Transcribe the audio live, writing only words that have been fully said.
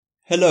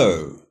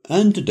Hello,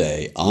 and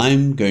today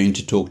I'm going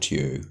to talk to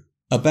you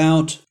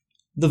about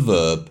the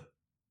verb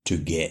to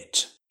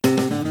get.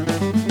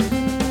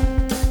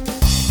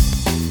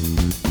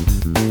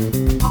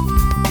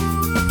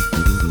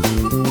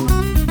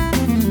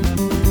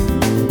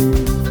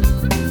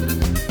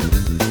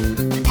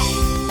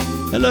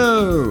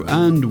 Hello,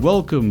 and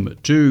welcome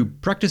to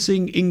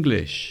Practicing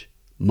English.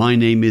 My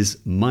name is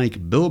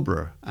Mike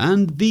Bilbrough,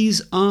 and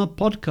these are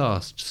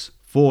podcasts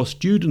for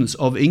students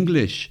of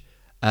English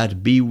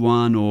at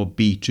B1 or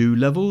B2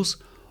 levels,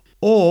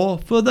 or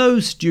for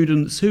those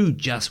students who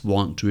just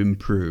want to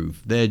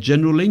improve their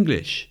general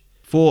English.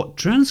 For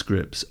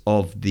transcripts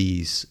of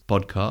these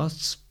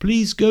podcasts,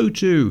 please go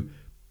to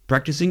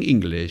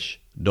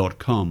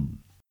practicingenglish.com.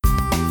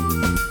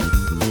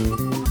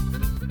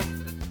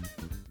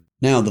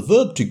 Now, the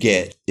verb to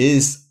get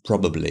is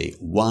probably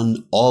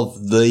one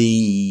of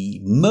the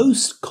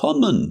most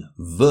common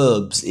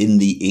verbs in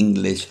the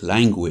English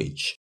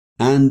language,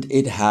 and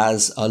it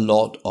has a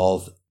lot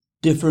of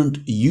different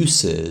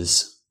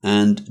uses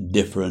and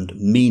different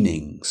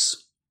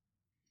meanings.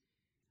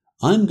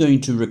 I'm going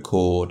to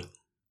record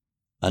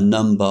a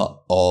number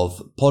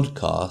of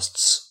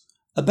podcasts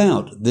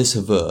about this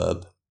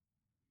verb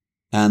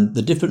and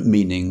the different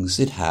meanings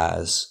it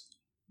has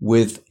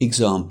with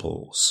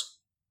examples.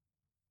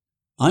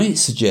 I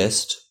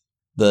suggest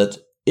that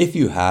if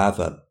you have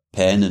a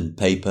pen and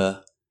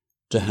paper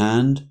to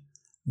hand,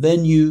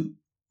 then you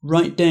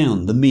write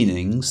down the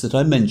meanings that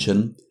I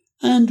mention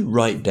and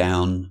write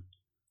down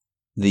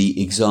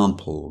the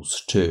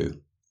examples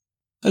too.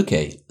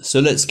 Okay, so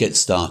let's get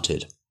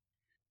started.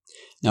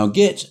 Now,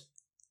 get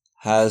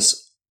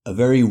has a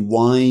very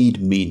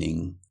wide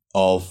meaning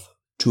of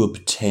to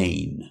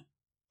obtain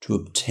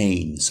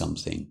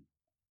something.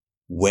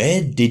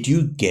 Where did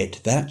you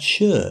get that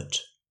shirt?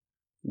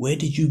 Where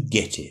did you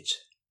get it?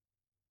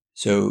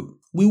 So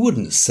we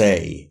wouldn't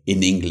say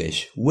in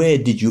English, where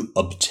did you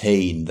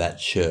obtain that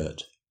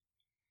shirt?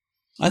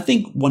 I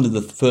think one of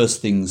the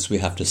first things we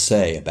have to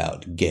say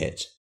about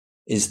get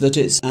is that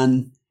it's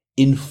an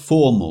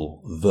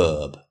informal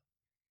verb.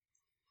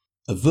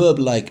 A verb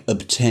like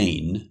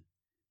obtain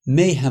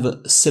may have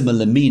a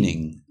similar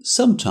meaning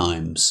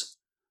sometimes,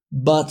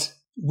 but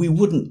we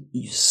wouldn't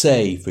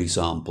say, for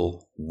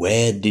example,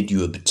 where did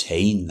you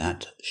obtain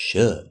that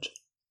shirt?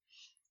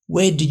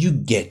 Where did you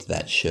get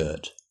that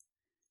shirt?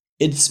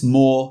 It's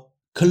more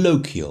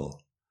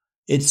colloquial.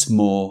 It's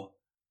more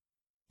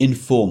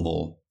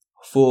informal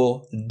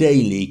for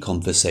daily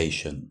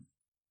conversation.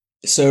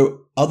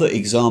 So other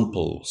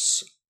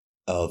examples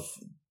of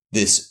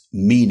this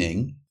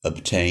meaning,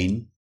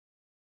 obtain.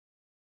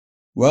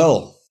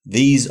 Well,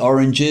 these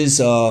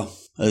oranges are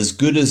as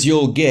good as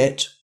you'll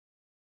get.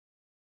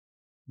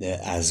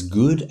 They're as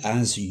good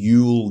as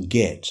you'll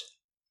get.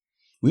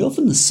 We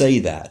often say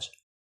that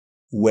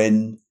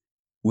when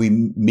we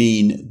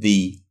mean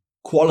the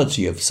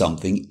quality of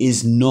something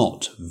is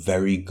not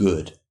very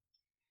good.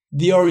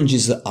 The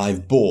oranges that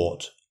I've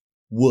bought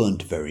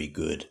weren't very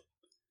good,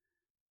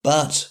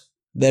 but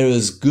they're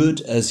as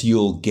good as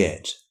you'll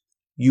get.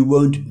 You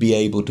won't be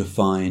able to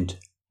find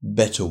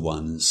better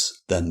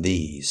ones than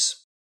these.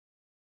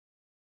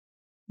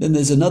 Then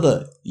there's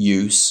another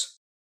use.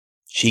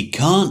 She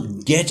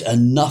can't get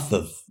enough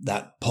of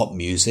that pop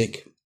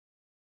music.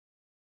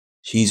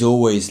 She's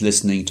always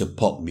listening to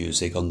pop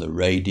music on the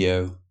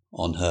radio,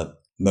 on her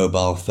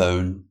mobile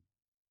phone.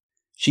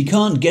 She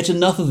can't get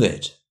enough of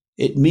it.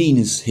 It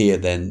means here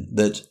then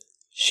that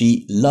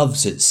she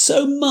loves it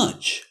so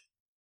much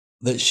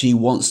that she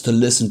wants to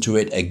listen to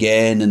it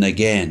again and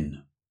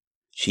again.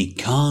 She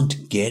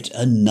can't get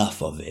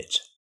enough of it.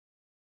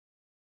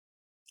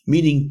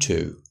 Meaning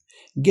two.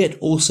 Get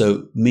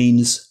also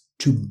means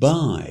to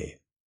buy,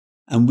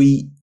 and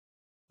we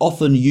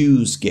often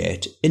use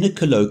get in a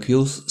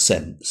colloquial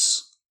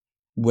sense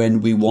when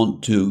we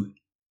want to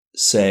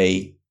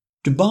say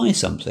to buy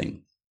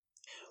something.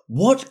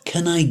 What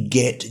can I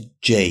get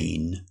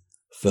Jane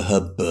for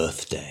her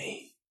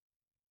birthday?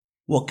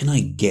 What can I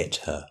get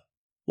her?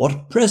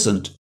 What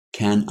present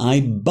can I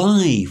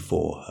buy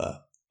for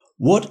her?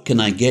 What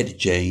can I get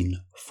Jane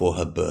for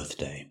her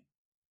birthday?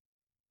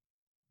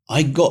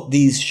 I got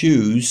these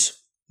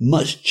shoes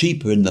much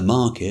cheaper in the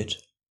market.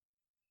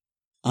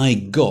 I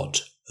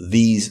got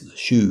these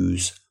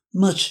shoes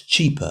much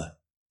cheaper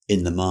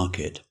in the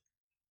market.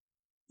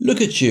 Look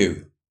at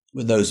you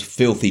with those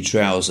filthy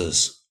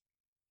trousers.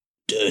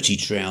 Dirty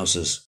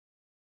trousers.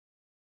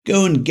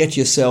 Go and get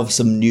yourself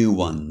some new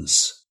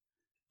ones.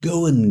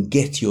 Go and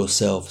get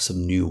yourself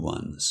some new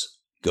ones.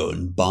 Go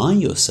and buy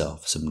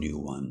yourself some new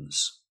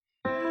ones.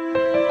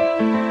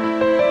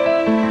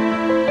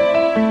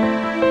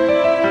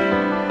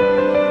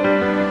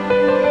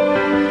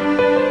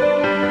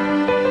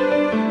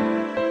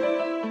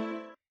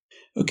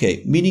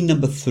 Okay, meaning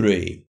number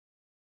three.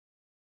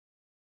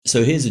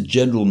 So here's a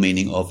general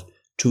meaning of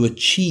to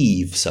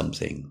achieve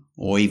something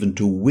or even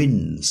to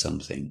win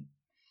something.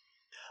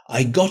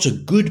 I got a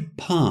good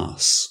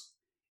pass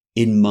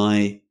in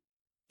my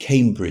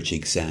Cambridge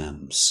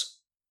exams.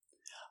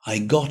 I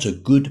got a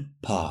good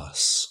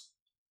pass.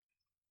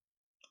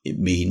 It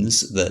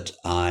means that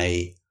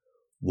I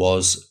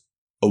was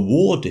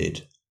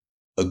awarded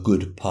a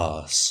good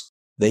pass.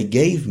 They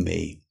gave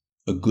me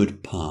a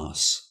good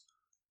pass.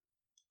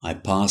 I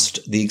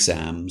passed the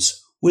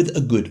exams with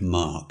a good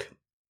mark.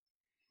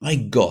 I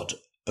got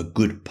a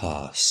good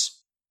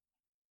pass.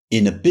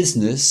 In a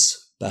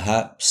business,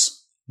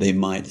 perhaps they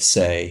might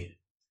say,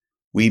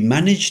 we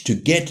managed to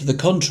get the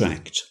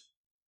contract.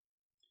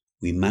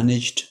 We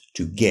managed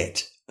to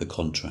get the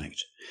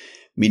contract,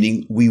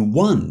 meaning we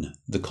won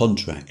the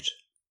contract.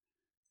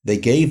 They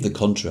gave the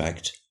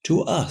contract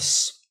to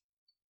us.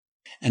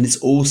 And it's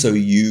also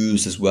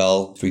used as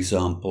well, for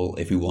example,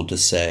 if we want to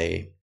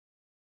say,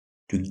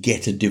 to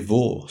get a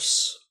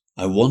divorce.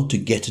 I want to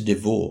get a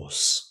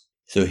divorce.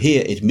 So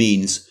here it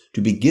means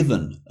to be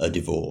given a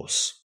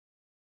divorce.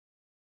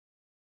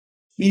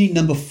 Meaning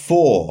number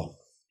 4.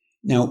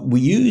 Now,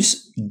 we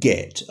use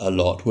get a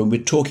lot when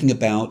we're talking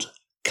about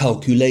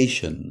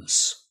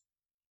calculations.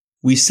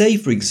 We say,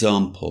 for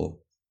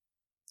example,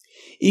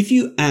 if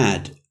you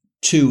add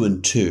 2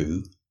 and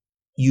 2,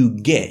 you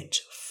get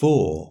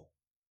 4.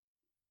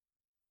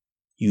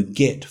 You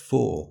get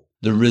 4.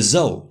 The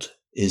result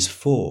is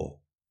 4.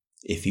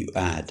 If you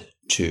add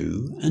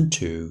 2 and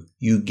 2,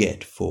 you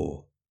get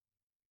 4.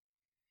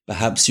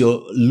 Perhaps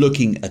you're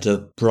looking at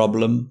a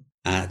problem,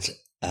 at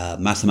a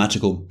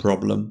mathematical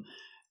problem,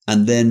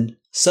 and then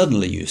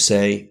suddenly you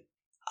say,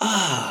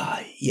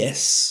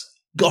 yes,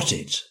 got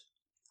it.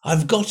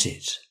 I've got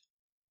it.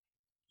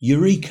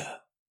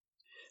 Eureka.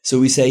 So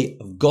we say,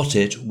 I've got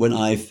it when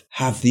I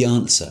have the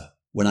answer.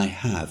 When I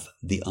have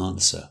the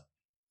answer.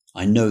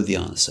 I know the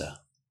answer.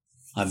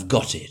 I've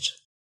got it.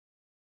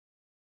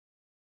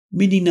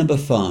 Meaning number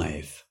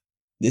 5.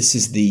 This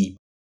is the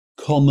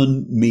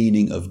common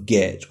meaning of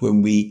get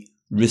when we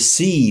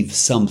receive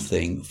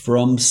something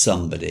from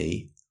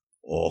somebody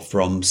or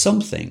from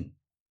something.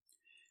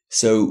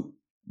 So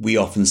we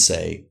often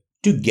say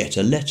to get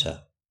a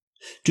letter,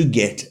 to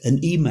get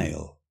an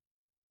email,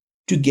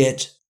 to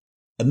get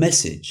a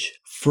message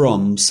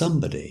from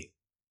somebody.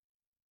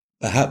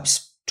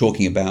 Perhaps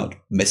talking about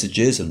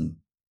messages and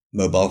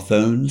mobile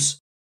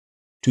phones,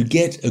 to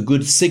get a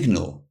good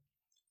signal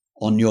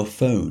on your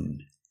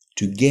phone.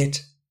 To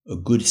get a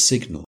good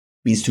signal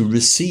means to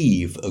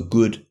receive a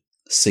good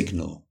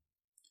signal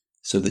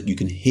so that you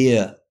can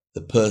hear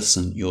the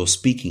person you're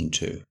speaking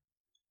to.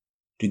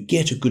 To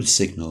get a good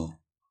signal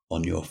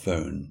on your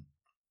phone.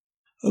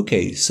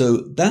 Okay, so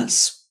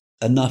that's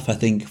enough, I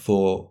think,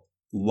 for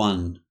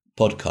one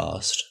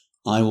podcast.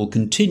 I will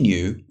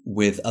continue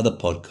with other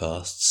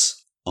podcasts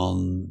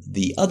on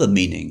the other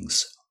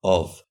meanings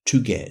of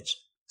to get.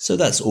 So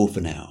that's all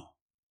for now.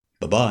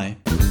 Bye-bye.